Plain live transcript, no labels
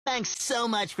Thanks so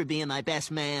much for being my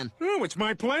best man. Oh, it's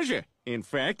my pleasure. In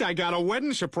fact, I got a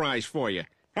wedding surprise for you.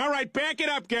 All right, back it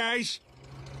up, guys.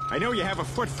 I know you have a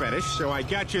foot fetish, so I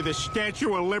got you the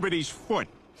Statue of Liberty's foot.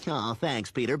 Oh,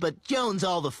 thanks, Peter, but Joan's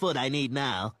all the foot I need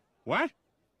now. What?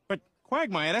 But,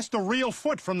 Quagmire, that's the real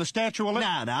foot from the Statue of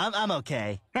Liberty. No, I'm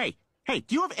okay. Hey,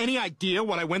 do you have any idea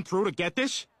what I went through to get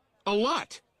this? A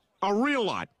lot. A real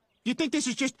lot. You think this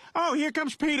is just, oh, here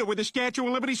comes Peter with the Statue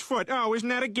of Liberty's foot. Oh, isn't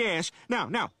that a gas? Now,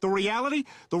 the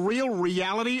real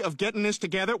reality of getting this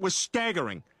together was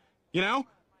staggering. You know?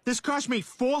 This cost me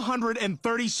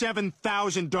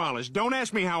 $437,000. Don't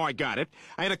ask me how I got it.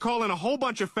 I had to call in a whole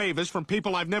bunch of favors from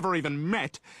people I've never even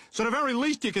met. So the very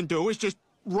least you can do is just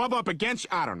rub up against,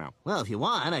 I don't know. Well, if you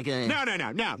want, I can... No,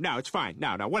 it's fine.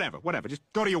 No, whatever. Just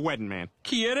go to your wedding, man.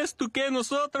 ¿Quieres tú que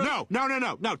nosotros? No.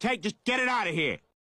 Just get it out of here.